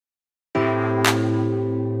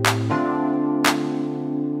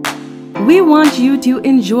We want you to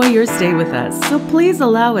enjoy your stay with us, so please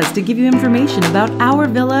allow us to give you information about our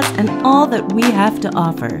villas and all that we have to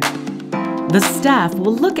offer. The staff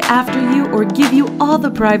will look after you or give you all the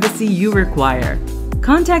privacy you require.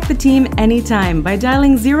 Contact the team anytime by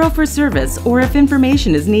dialing 0 for service or if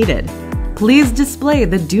information is needed. Please display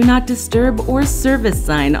the Do Not Disturb or Service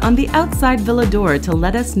sign on the outside villa door to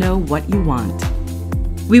let us know what you want.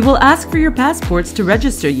 We will ask for your passports to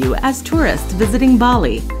register you as tourists visiting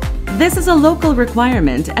Bali. This is a local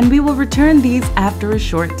requirement and we will return these after a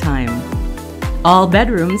short time. All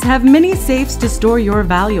bedrooms have mini safes to store your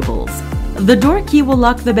valuables. The door key will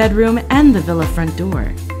lock the bedroom and the villa front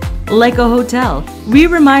door. Like a hotel, we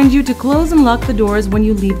remind you to close and lock the doors when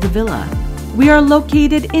you leave the villa. We are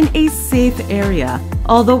located in a safe area,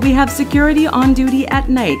 although we have security on duty at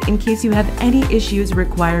night in case you have any issues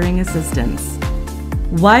requiring assistance.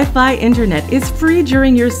 Wi-Fi internet is free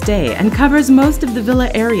during your stay and covers most of the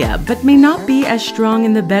villa area, but may not be as strong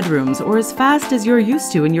in the bedrooms or as fast as you're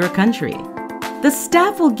used to in your country. The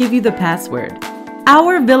staff will give you the password.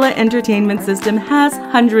 Our villa entertainment system has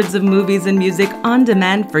hundreds of movies and music on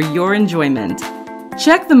demand for your enjoyment.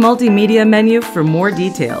 Check the multimedia menu for more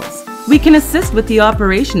details. We can assist with the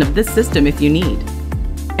operation of this system if you need.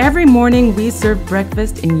 Every morning we serve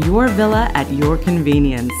breakfast in your villa at your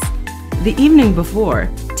convenience. The evening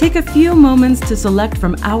before, take a few moments to select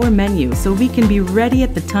from our menu so we can be ready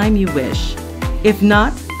at the time you wish. If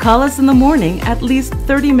not, call us in the morning at least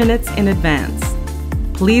 30 minutes in advance.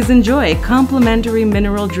 Please enjoy complimentary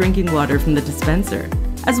mineral drinking water from the dispenser,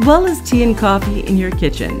 as well as tea and coffee in your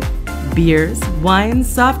kitchen. Beers, wines,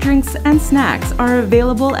 soft drinks, and snacks are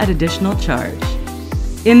available at additional charge.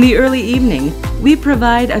 In the early evening, we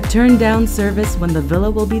provide a turn-down service when the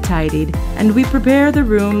villa will be tidied, and we prepare the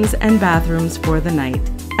rooms and bathrooms for the night,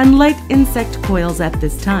 and light insect coils at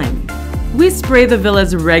this time. We spray the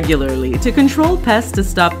villas regularly to control pests to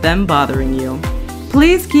stop them bothering you.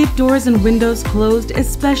 Please keep doors and windows closed,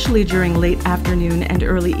 especially during late afternoon and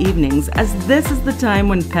early evenings, as this is the time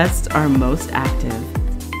when pests are most active.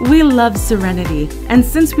 We love serenity, and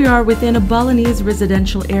since we are within a Balinese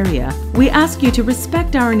residential area, we ask you to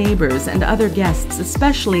respect our neighbors and other guests,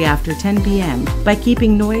 especially after 10 p.m., by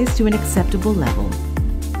keeping noise to an acceptable level.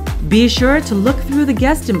 Be sure to look through the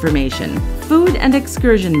guest information, food and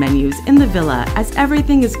excursion menus in the villa, as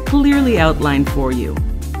everything is clearly outlined for you.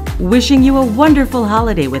 Wishing you a wonderful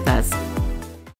holiday with us.